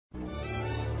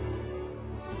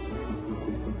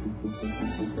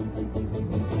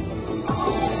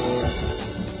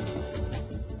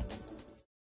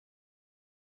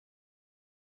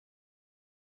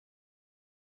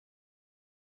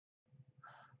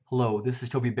Hello, this is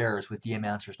Toby Bears with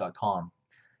dmanswers.com.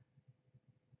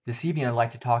 This evening I'd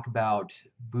like to talk about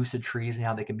boosted trees and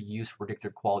how they can be used for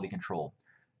predictive quality control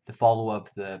to follow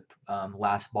up the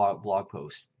last blog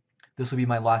post. This will be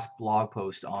my last blog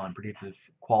post on predictive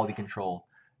quality control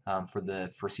for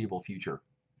the foreseeable future.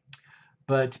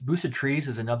 But boosted trees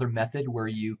is another method where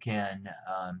you can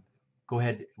go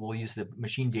ahead, we'll use the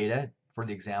machine data for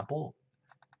the example,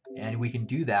 and we can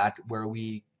do that where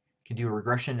we can do a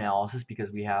regression analysis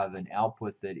because we have an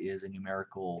output that is a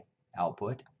numerical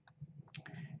output,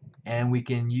 and we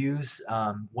can use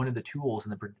one of the tools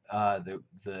in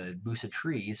the boosted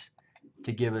trees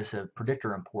to give us a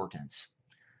predictor importance.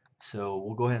 So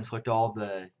we'll go ahead and select all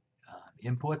the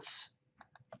inputs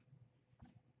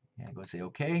and go and say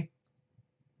OK,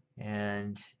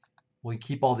 and we'll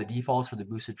keep all the defaults for the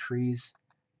boosted trees,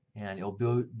 and it'll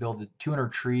build the 200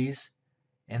 trees,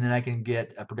 and then I can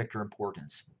get a predictor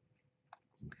importance.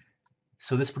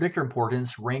 So this predictor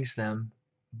importance ranks them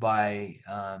by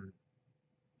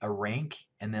a rank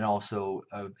and then also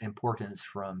importance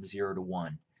from 0 to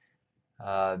 1.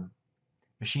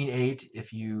 Machine 8,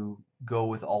 if you go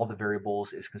with all the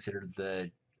variables, is considered the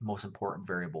most important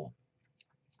variable.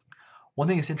 One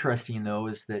thing that's interesting though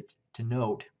is that to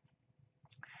note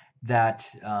that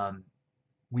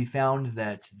we found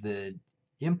that the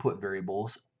input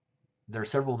variables, there are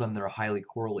several of them that are highly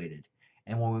correlated.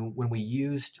 And when we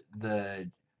used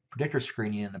the predictor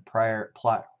screening in the prior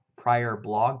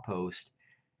blog post,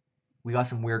 we got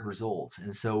some weird results.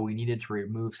 And so we needed to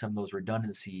remove some of those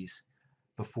redundancies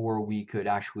before we could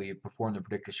actually perform the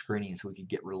predictor screening so we could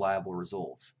get reliable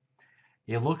results.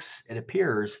 It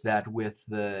appears that with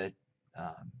the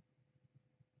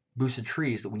boosted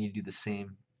trees that we need to do the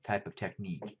same type of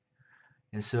technique.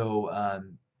 And so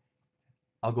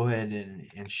I'll go ahead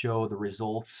and show the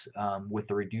results with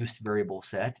the reduced variable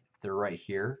set. They're right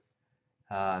here.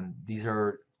 These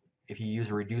are, if you use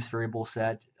a reduced variable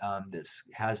set that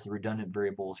has the redundant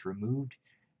variables removed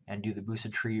and do the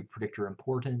boosted tree predictor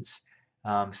importance,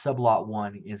 sublot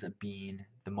 1 ends up being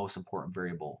the most important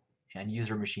variable, and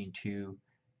user machine 2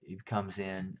 it comes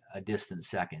in a distant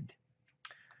second.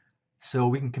 So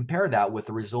we can compare that with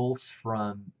the results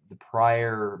from the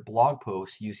prior blog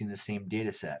post using the same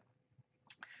data set.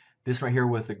 This right here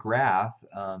with the graph,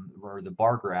 or the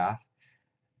bar graph,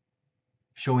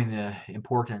 showing the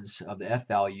importance of the F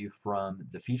value from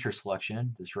the feature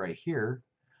selection, this right here,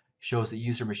 shows that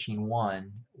user machine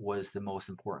 1 was the most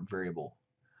important variable.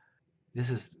 This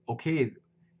is okay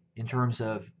in terms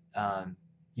of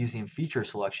using feature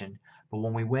selection, but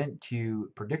when we went to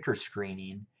predictor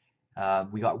screening,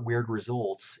 we got weird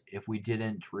results if we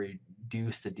didn't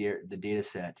reduce the data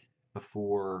set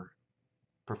before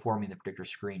performing the predictor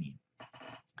screening.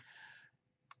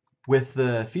 With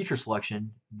the feature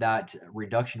selection, that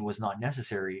reduction was not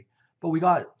necessary, but we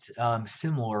got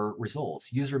similar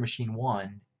results. User machine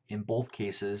 1 in both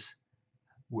cases,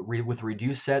 with a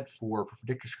reduced set for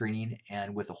predictor screening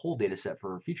and with a whole data set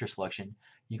for feature selection,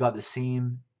 you got the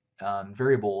same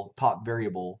top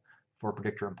variable for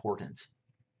predictor importance.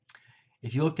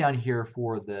 If you look down here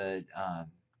for the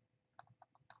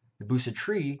boosted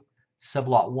tree,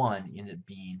 sublot 1 ended up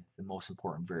being the most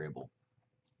important variable.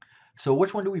 So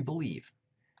which one do we believe?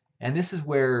 And this is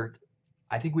where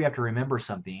I think we have to remember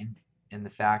something in the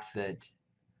fact that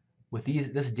with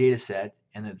this data set,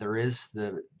 and that there is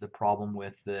the problem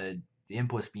with the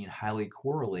inputs being highly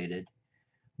correlated,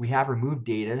 we have removed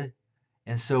data,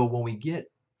 and so when we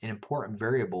get an important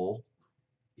variable,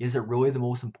 is it really the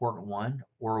most important one,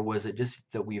 or was it just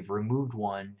that we've removed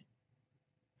one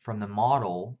from the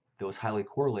model that was highly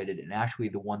correlated, and actually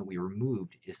the one that we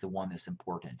removed is the one that's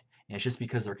important? And it's just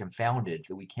because they're confounded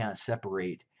that we can't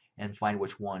separate and find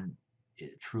which one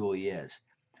it truly is.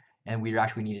 And we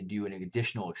actually need to do an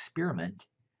additional experiment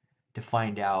to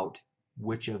find out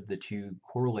which of the two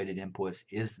correlated inputs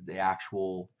is the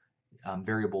actual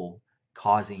variable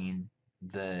causing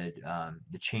the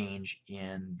change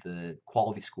in the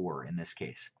quality score in this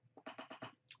case.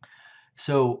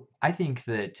 So I think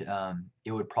that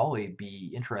it would probably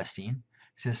be interesting,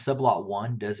 since sublot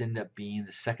 1 does end up being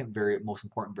the second most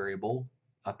important variable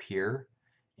up here,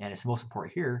 and it's most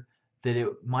important here, that it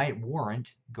might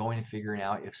warrant going and figuring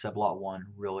out if sublot 1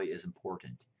 really is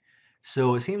important.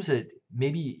 So it seems that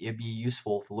maybe it'd be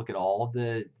useful to look at all of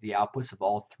the outputs of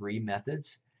all three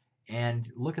methods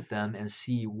and look at them and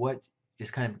see what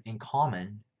is kind of in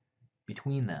common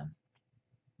between them.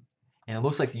 And it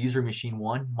looks like the user machine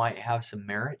 1 might have some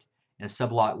merit, and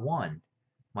sublot 1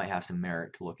 might have some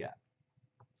merit to look at.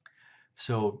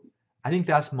 So I think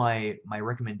that's my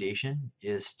recommendation,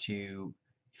 is to,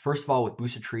 first of all, with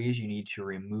boosted trees, you need to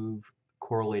remove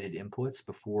correlated inputs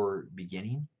before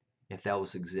beginning, if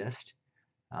those exist.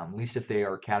 At least if they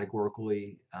are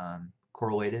categorically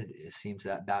correlated, it seems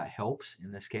that that helps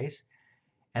in this case.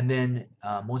 And then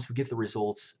once we get the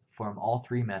results from all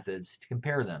three methods, to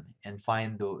compare them and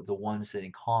find the ones that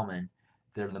in common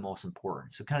that are the most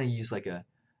important. So kind of use like a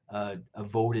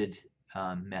voted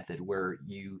method where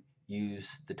you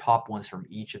use the top ones from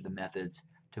each of the methods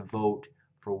to vote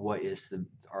for what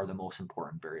are the most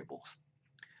important variables.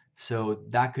 So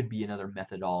that could be another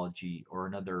methodology or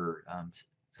another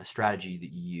a strategy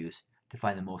that you use to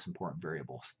find the most important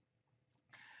variables.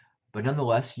 But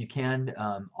nonetheless, you can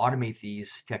automate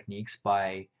these techniques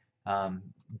by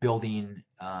building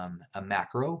a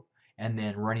macro and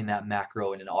then running that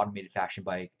macro in an automated fashion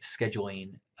by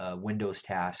scheduling a Windows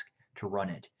task to run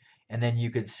it. And then you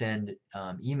could send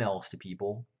emails to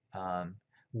people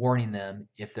warning them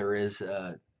if there is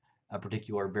a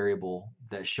particular variable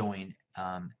that's showing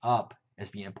up as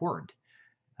being important.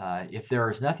 If there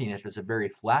is nothing, if it's a very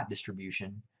flat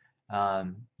distribution,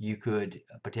 you could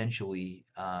potentially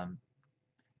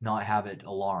not have it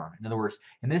alarm. In other words,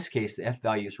 in this case, the F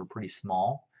values were pretty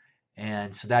small,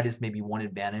 and so that is maybe one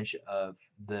advantage of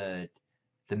the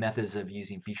methods of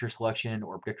using feature selection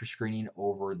or predictor screening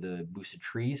over the boosted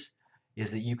trees,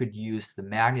 is that you could use the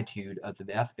magnitude of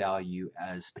the F value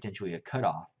as potentially a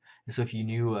cutoff. And so if you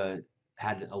knew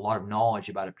had a lot of knowledge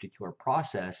about a particular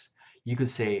process, you could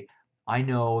say, I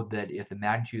know that if the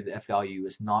magnitude of the F value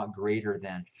is not greater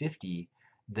than 50,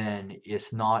 then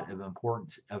it's not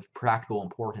of practical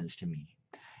importance to me.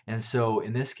 And so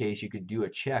in this case, you could do a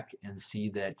check and see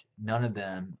that none of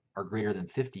them are greater than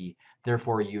 50.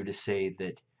 Therefore, you would just say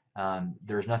that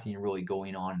there's nothing really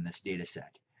going on in this data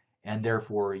set. And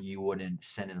therefore, you wouldn't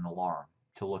send an alarm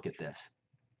to look at this.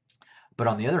 But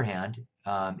on the other hand,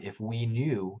 if we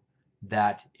knew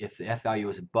that if the F value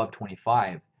was above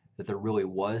 25, that there really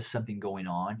was something going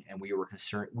on, and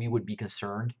we would be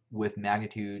concerned with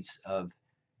magnitudes of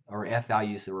or F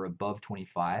values that were above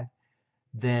 25,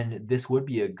 then this would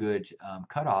be a good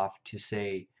cutoff to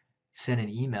say, send an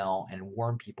email and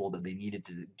warn people that they needed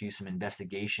to do some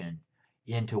investigation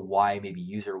into why maybe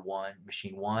user 1,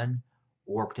 machine 1,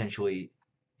 or potentially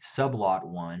sublot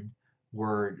 1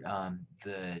 were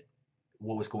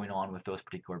what was going on with those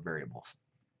particular variables.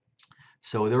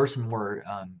 So there was some more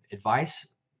advice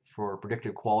for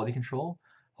predictive quality control.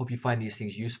 Hope you find these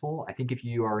things useful. I think if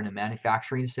you are in a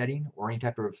manufacturing setting or any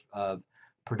type of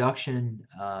production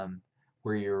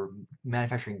where you're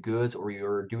manufacturing goods or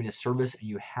you're doing a service and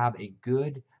you have a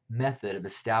good method of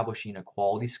establishing a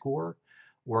quality score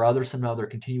or some other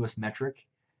continuous metric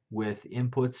with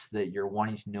inputs that you're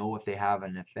wanting to know if they have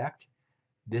an effect,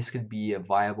 this could be a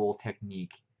viable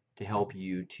technique to help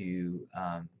you to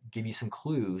give you some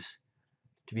clues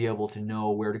to be able to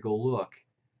know where to go look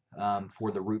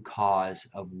for the root cause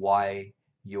of why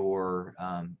your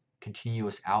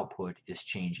continuous output is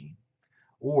changing.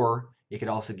 Or it could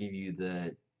also give you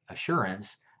the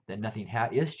assurance that nothing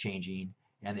is changing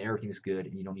and that everything's good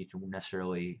and you don't need to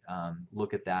necessarily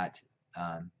look at that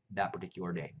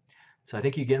particular day. So I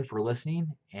thank you again for listening,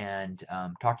 and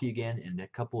talk to you again in a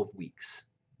couple of weeks.